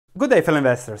Good day, fellow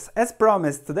investors. As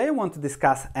promised, today I want to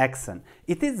discuss Exxon.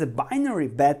 It is a binary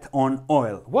bet on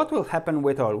oil. What will happen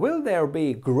with oil? Will there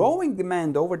be growing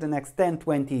demand over the next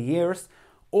 10-20 years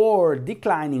or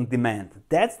declining demand?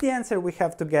 That's the answer we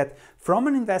have to get from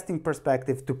an investing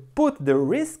perspective, to put the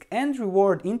risk and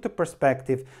reward into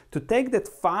perspective, to take that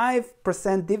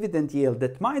 5% dividend yield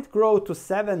that might grow to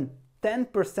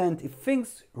 7-10% if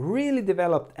things really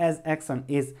developed as Exxon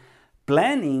is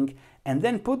planning, and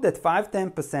then put that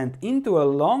 5-10% into a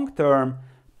long-term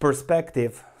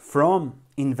perspective from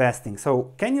investing.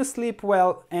 So can you sleep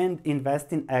well and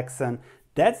invest in Exxon?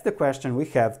 That's the question we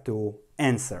have to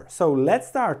answer. So let's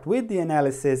start with the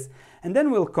analysis, and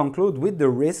then we'll conclude with the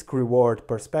risk-reward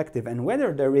perspective and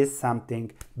whether there is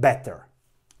something better.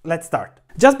 Let's start.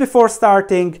 Just before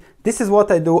starting, this is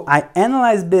what I do. I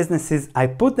analyze businesses, I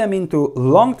put them into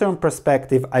long-term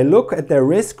perspective, I look at their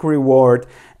risk-reward,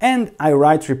 and I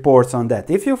write reports on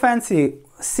that. If you fancy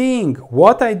seeing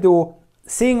what I do,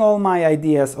 seeing all my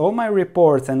ideas, all my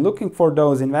reports, and looking for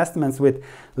those investments with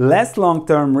less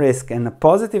long-term risk and a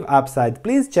positive upside,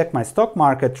 please check my stock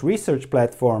market research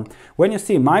platform. When you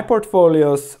see my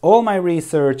portfolios, all my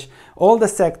research, all the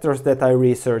sectors that I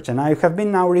research, and I have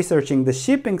been now researching the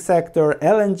shipping sector,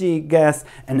 LNG, gas,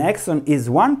 and Exxon is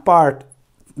one part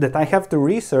that I have to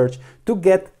research to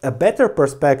get a better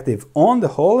perspective on the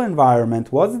whole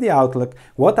environment. What's the outlook?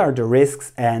 What are the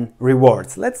risks and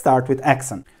rewards? Let's start with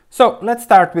Exxon. So let's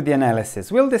start with the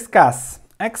analysis. We'll discuss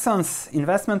Exxon's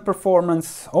investment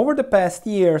performance over the past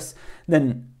years,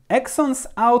 then Exxon's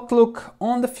outlook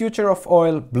on the future of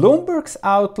oil, Bloomberg's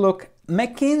outlook,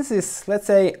 McKinsey's, let's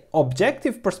say,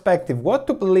 objective perspective, what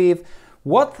to believe,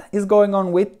 what is going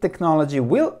on with technology,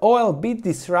 will oil be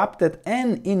disrupted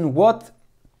and in what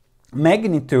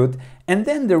magnitude, and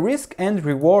then the risk and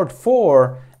reward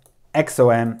for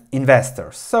XOM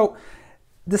investors. So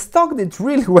the stock did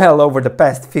really well over the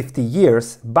past 50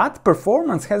 years, but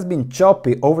performance has been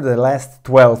choppy over the last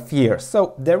 12 years.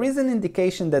 So there is an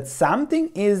indication that something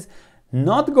is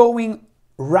not going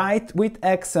right with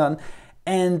Exxon,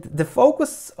 and the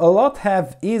focus a lot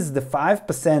have is the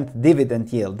 5%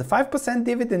 dividend yield. The 5%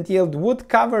 dividend yield would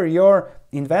cover your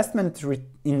investment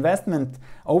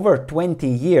over 20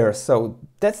 years. So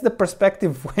that's the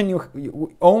perspective when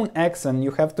you own Exxon,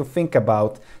 you have to think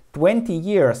about 20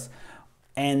 years.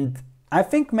 And I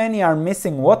think many are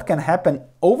missing what can happen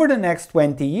over the next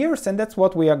 20 years, and that's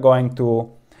what we are going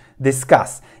to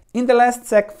discuss. In the last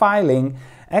SEC filing,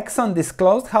 Exxon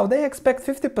disclosed how they expect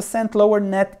 50% lower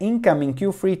net income in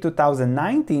Q3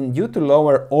 2019 due to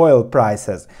lower oil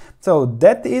prices. So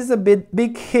that is a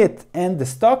big hit, and the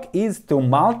stock is to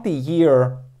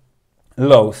multi-year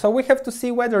low. So we have to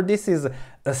see whether this is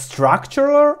a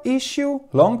structural issue,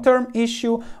 long-term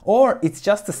issue, or it's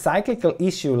just a cyclical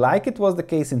issue like it was the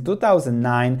case in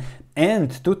 2009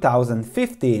 and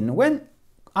 2015, when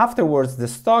afterwards the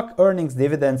stock earnings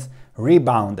dividends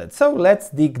rebounded. So let's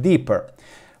dig deeper.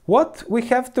 What we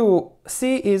have to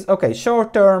see is, okay,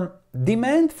 short-term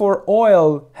demand for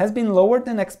oil has been lower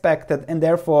than expected, and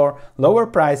therefore lower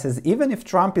prices, even if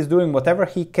Trump is doing whatever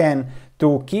he can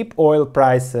to keep oil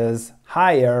prices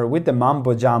higher with the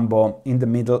mumbo jumbo in the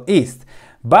Middle East.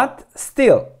 But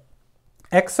still,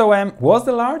 XOM was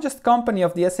the largest company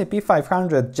of the S&P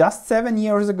 500 just 7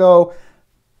 years ago.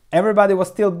 Everybody was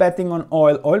still betting on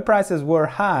oil. Oil prices were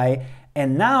high,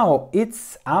 and now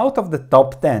it's out of the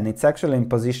top 10. It's actually in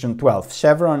position 12.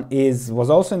 Chevron was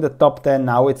also in the top 10.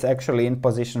 Now it's actually in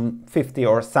position 50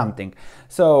 or something.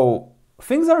 So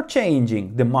things are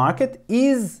changing. The market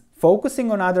is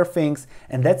focusing on other things,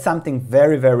 and that's something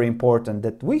very, very important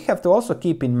that we have to also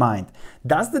keep in mind.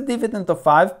 Does the dividend of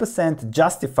 5%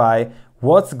 justify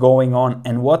what's going on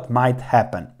and what might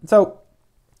happen? So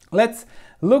let's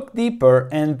look deeper,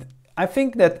 and I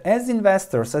think that as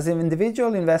investors, as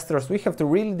individual investors, we have to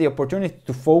really the opportunity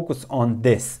to focus on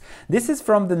this. This is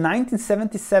from the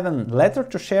 1977 letter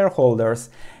to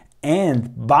shareholders,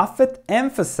 and Buffett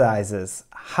emphasizes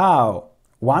how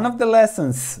one of the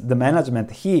lessons the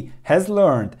management he has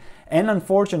learned, and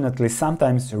unfortunately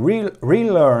sometimes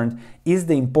relearned, is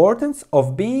the importance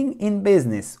of being in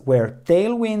business where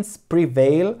tailwinds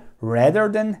prevail rather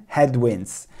than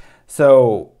headwinds.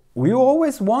 So we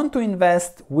always want to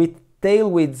invest with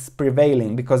tailwinds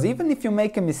prevailing, because even if you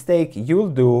make a mistake, you'll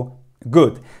do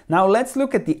good. Now let's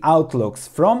look at the outlooks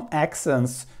from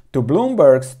Exxon's to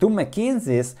Bloomberg's to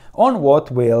McKinsey's on what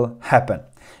will happen.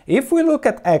 If we look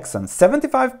at Exxon,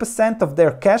 75% of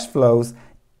their cash flows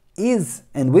is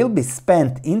and will be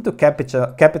spent into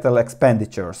capital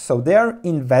expenditures. So they are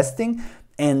investing,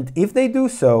 and if they do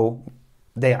so,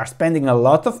 they are spending a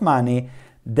lot of money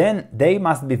then they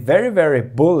must be very, very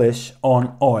bullish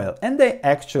on oil. And they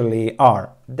actually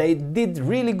are. They did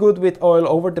really good with oil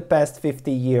over the past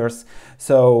 50 years.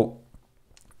 So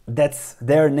that's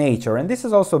their nature. And this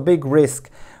is also a big risk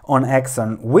on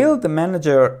Exxon. Will the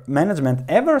management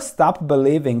ever stop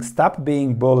believing, stop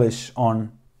being bullish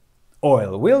on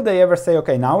oil? Will they ever say,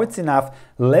 okay, now it's enough,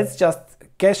 let's just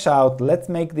cash out, let's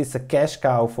make this a cash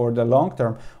cow for the long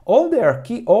term,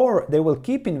 or they will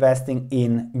keep investing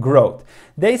in growth?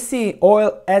 They see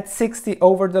oil at 60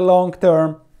 over the long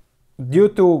term due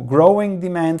to growing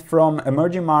demand from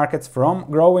emerging markets, from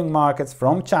growing markets,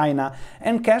 from China,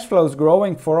 and cash flows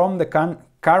growing from the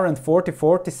current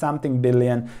 40 something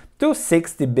billion to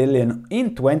 60 billion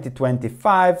in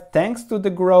 2025, thanks to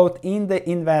the growth in the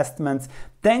investments,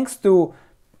 thanks to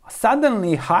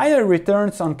suddenly higher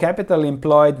returns on capital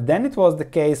employed than it was the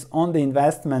case on the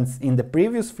investments in the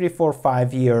previous 3, 4,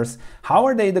 5 years. How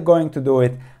are they going to do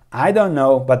it? I don't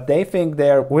know, but they think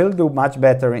they will do much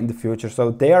better in the future.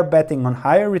 So they are betting on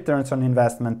higher returns on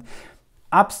investment.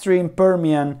 Upstream,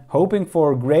 Permian, hoping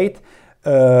for great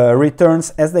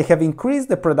returns as they have increased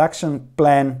the production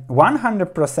plan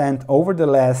 100% over the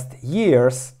last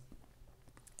years.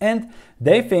 And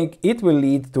they think it will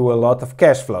lead to a lot of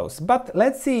cash flows. But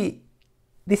let's see,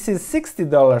 this is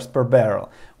 $60 per barrel.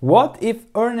 What if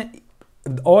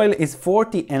oil is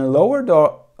 40 and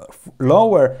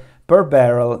lower per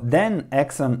barrel? Then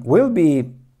Exxon will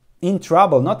be in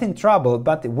trouble, not in trouble,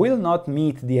 but will not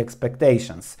meet the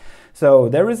expectations. So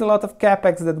there is a lot of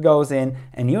capex that goes in,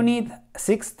 and you need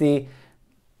 60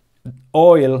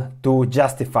 oil to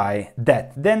justify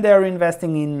that. Then they are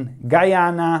investing in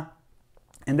Guyana,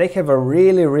 and they have a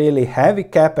really, really heavy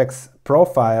capex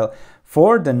profile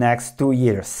for the next 2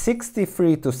 years.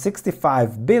 63 to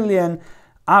 65 billion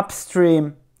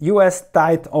upstream, US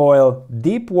tight oil,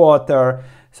 deep water,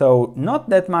 so not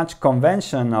that much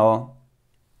conventional.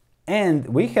 And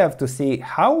we have to see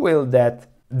how will that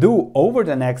do over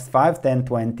the next 5, 10,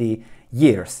 20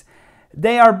 years.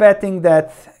 They are betting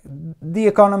that the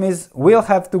economies will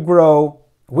have to grow,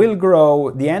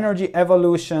 the energy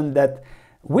evolution, that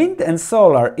wind and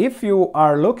solar, if you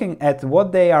are looking at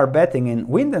what they are betting in,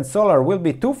 wind and solar will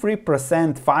be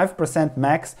 2-3%, 5%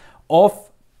 max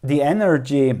of the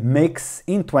energy mix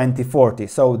in 2040.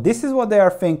 So this is what they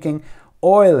are thinking.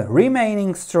 Oil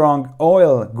remaining strong,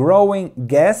 oil growing,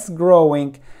 gas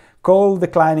growing, coal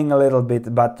declining a little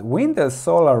bit, but wind and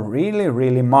solar really,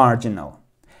 really marginal.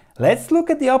 Let's look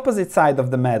at the opposite side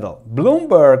of the medal,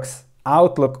 Bloomberg's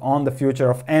outlook on the future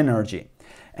of energy.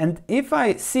 And if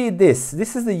I see this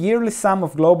is the yearly sum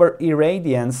of global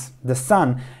irradiance, the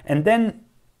sun, and then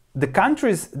the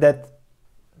countries that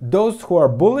those who are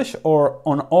bullish or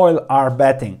on oil are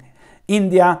betting.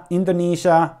 India,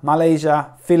 Indonesia,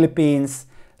 Malaysia, Philippines.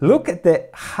 Look at the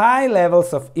high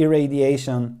levels of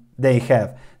irradiation they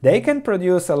have. They can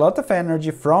produce a lot of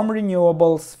energy from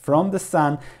renewables, from the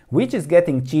sun, which is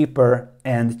getting cheaper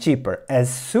and cheaper.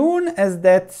 As soon as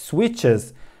that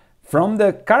switches from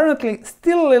the currently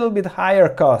still a little bit higher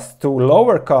cost to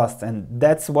lower costs, and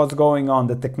that's what's going on,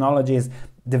 the technology is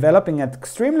developing at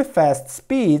extremely fast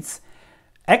speeds,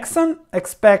 Exxon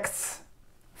expects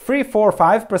 3, 4,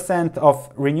 5%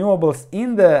 of renewables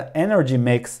in the energy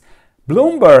mix.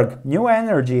 Bloomberg New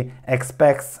Energy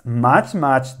expects much,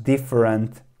 much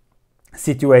different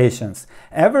situations.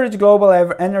 Average global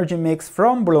energy mix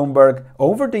from Bloomberg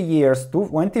over the years to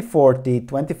 2040,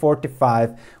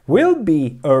 2045 will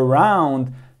be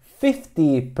around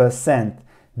 50%.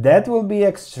 That will be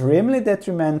extremely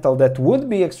detrimental, that would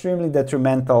be extremely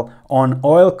detrimental on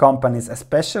oil companies,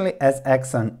 especially as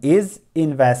Exxon is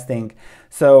investing.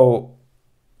 So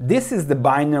this is the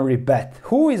binary bet.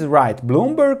 Who is right,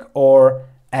 Bloomberg or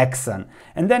Exxon?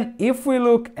 And then if we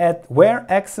look at where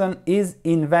Exxon is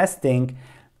investing,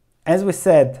 as we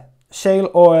said,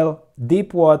 shale oil,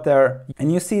 deep water,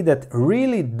 and you see that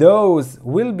really those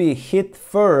will be hit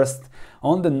first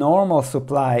on the normal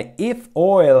supply if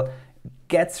oil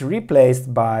gets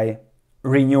replaced by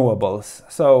renewables.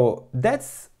 So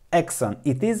that's Exxon.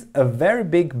 It is a very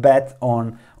big bet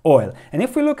on oil. And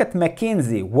if we look at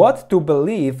McKinsey, what to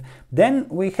believe, then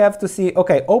we have to see,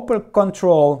 okay, OPEC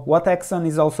control, what Exxon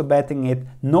is also betting it,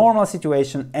 normal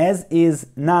situation as is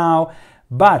now.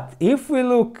 But if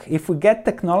we get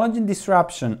technology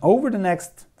disruption over the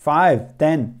next 5,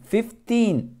 10,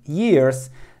 15 years,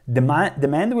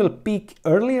 demand will peak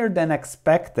earlier than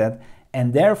expected,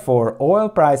 and therefore oil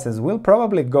prices will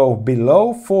probably go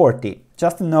below 40.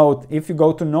 Just a note, if you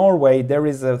go to Norway, there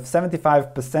is a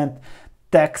 75%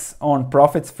 tax on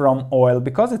profits from oil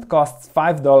because it costs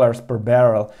 $5 per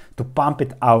barrel to pump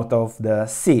it out of the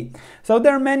sea. So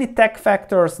there are many tech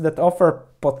factors that offer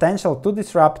potential to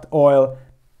disrupt oil,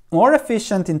 more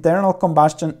efficient internal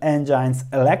combustion engines,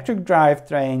 electric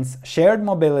drivetrains, shared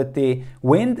mobility,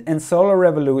 wind and solar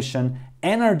revolution,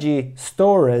 energy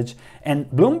storage, and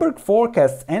Bloomberg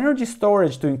forecasts energy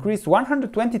storage to increase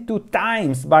 122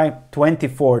 times by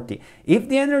 2040. If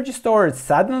the energy storage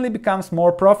suddenly becomes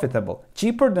more profitable,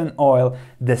 cheaper than oil,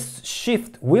 the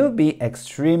shift will be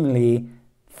extremely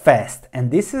fast,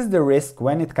 and this is the risk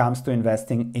when it comes to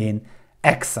investing in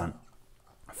Exxon.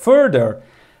 Further,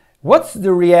 what's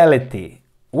the reality?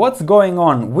 What's going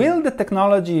on? Will the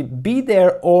technology be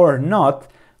there or not?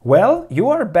 Well, you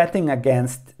are betting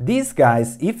against these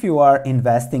guys if you are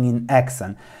investing in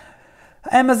Exxon.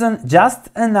 Amazon just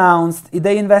announced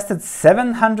they invested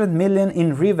 $700 million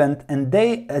in Revent, and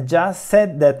they just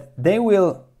said that they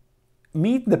will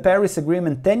meet the Paris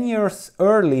Agreement 10 years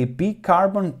early, be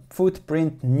carbon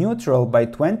footprint neutral by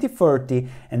 2030,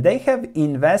 and they have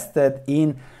invested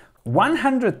in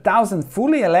 100,000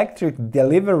 fully electric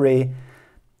delivery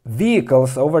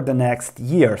vehicles over the next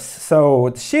years. So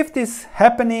the shift is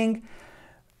happening.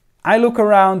 I look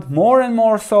around, more and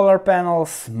more solar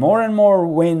panels, more and more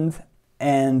wind,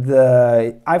 and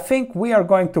I think we are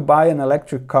going to buy an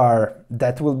electric car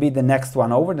that will be the next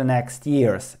one over the next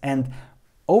years. And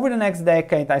over the next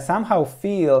decade, I somehow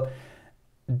feel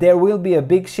there will be a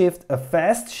big shift, a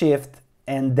fast shift,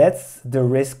 and that's the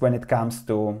risk when it comes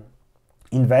to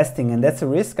investing, and that's a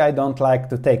risk I don't like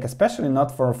to take, especially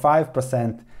not for a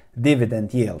 5%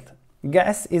 dividend yield.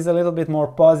 Gas is a little bit more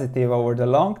positive over the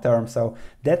long term, so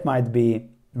that might be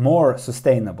more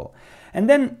sustainable. And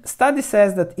then study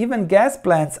says that even gas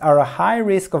plants are a high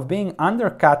risk of being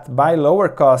undercut by lower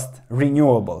cost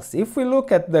renewables. If we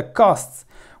look at the costs,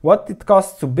 what it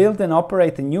costs to build and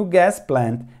operate a new gas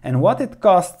plant and what it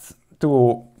costs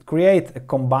to create a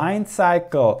combined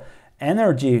cycle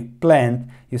energy plant,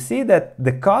 you see that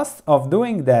the cost of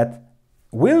doing that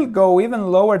will go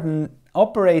even lower than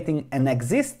operating an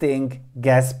existing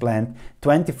gas plant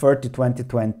 2030,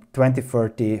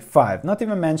 2035, not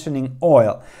even mentioning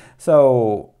oil.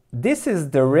 So this is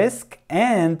the risk,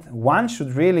 and one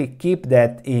should really keep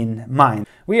that in mind.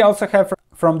 We also have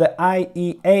from the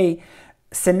IEA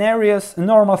scenarios,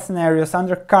 normal scenarios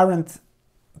under current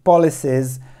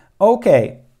policies.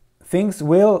 Okay, things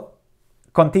will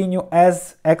continue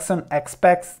as Exxon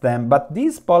expects them, but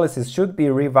these policies should be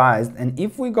revised, and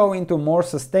if we go into more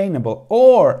sustainable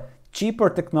or cheaper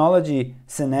technology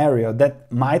scenario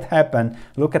that might happen,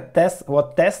 look at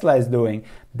what Tesla is doing,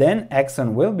 then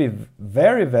Exxon will be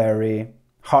very, very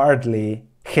hardly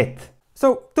hit.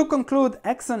 So to conclude,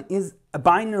 Exxon is a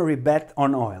binary bet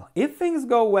on oil. If things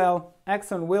go well,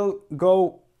 Exxon will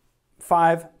go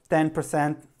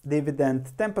 5-10%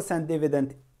 dividend, 10%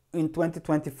 dividend in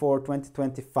 2024,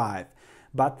 2025.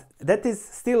 But that is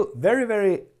still very,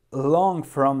 very long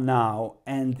from now.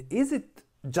 And is it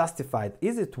justified?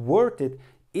 Is it worth it?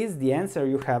 Is the answer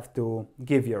you have to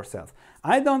give yourself.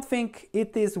 I don't think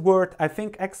it is worth. I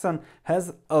think Exxon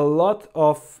has a lot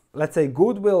of, let's say,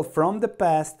 goodwill from the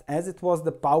past, as it was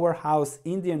the powerhouse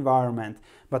in the environment.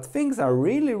 But things are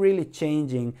really, really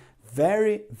changing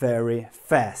very, very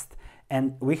fast.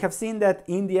 And we have seen that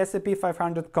in the S&P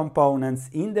 500 components,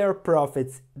 in their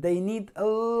profits, they need a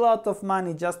lot of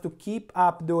money just to keep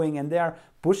up doing, and they are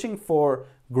pushing for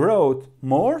growth,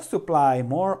 more supply,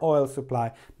 more oil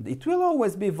supply. It will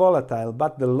always be volatile,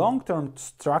 but the long-term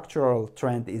structural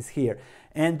trend is here.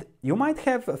 And you might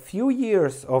have a few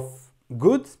years of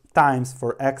good times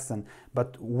for Exxon,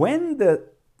 but when the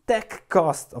tech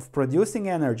cost of producing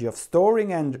energy, of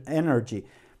storing energy,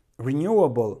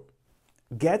 renewable,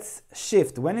 gets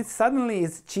shift, when it suddenly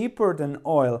is cheaper than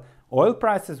oil, oil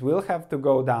prices will have to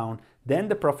go down, then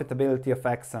the profitability of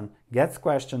Exxon gets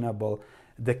questionable.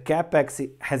 The capex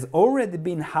has already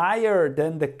been higher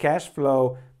than the cash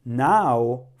flow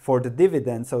now for the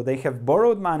dividend, so they have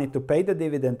borrowed money to pay the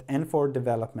dividend and for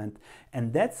development,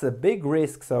 and that's a big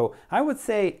risk. So I would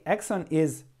say Exxon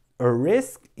is a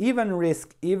risk, even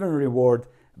reward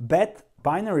bet,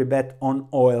 binary bet on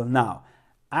oil now.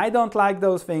 I don't like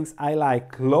those things. I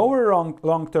like lower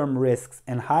long-term risks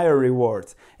and higher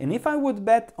rewards. And if I would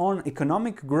bet on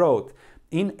economic growth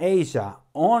in Asia,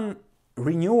 on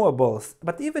renewables,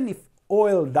 but even if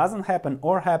oil doesn't happen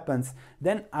or happens,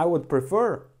 then I would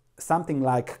prefer something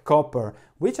like copper,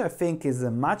 which I think is a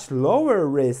much lower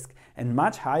risk and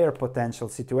much higher potential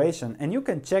situation. And you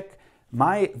can check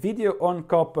my video on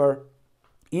copper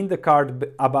in the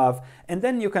card above, and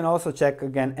then you can also check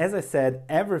again, as I said,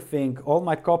 everything, all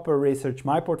my copper research,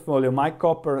 my portfolio, my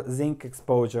copper zinc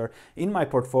exposure in my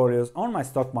portfolios on my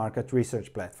stock market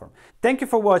research platform. Thank you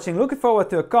for watching, looking forward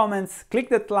to your comments, click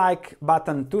that like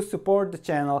button to support the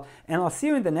channel, and I'll see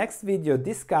you in the next video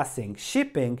discussing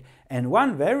shipping and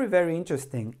one very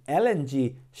interesting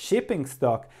LNG shipping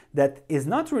stock that is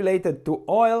not related to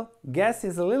oil. Gas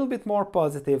is a little bit more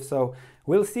positive, so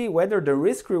we'll see whether the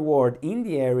risk reward in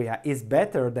the area is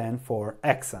better than for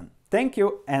Exxon. Thank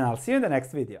you, and I'll see you in the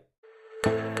next video.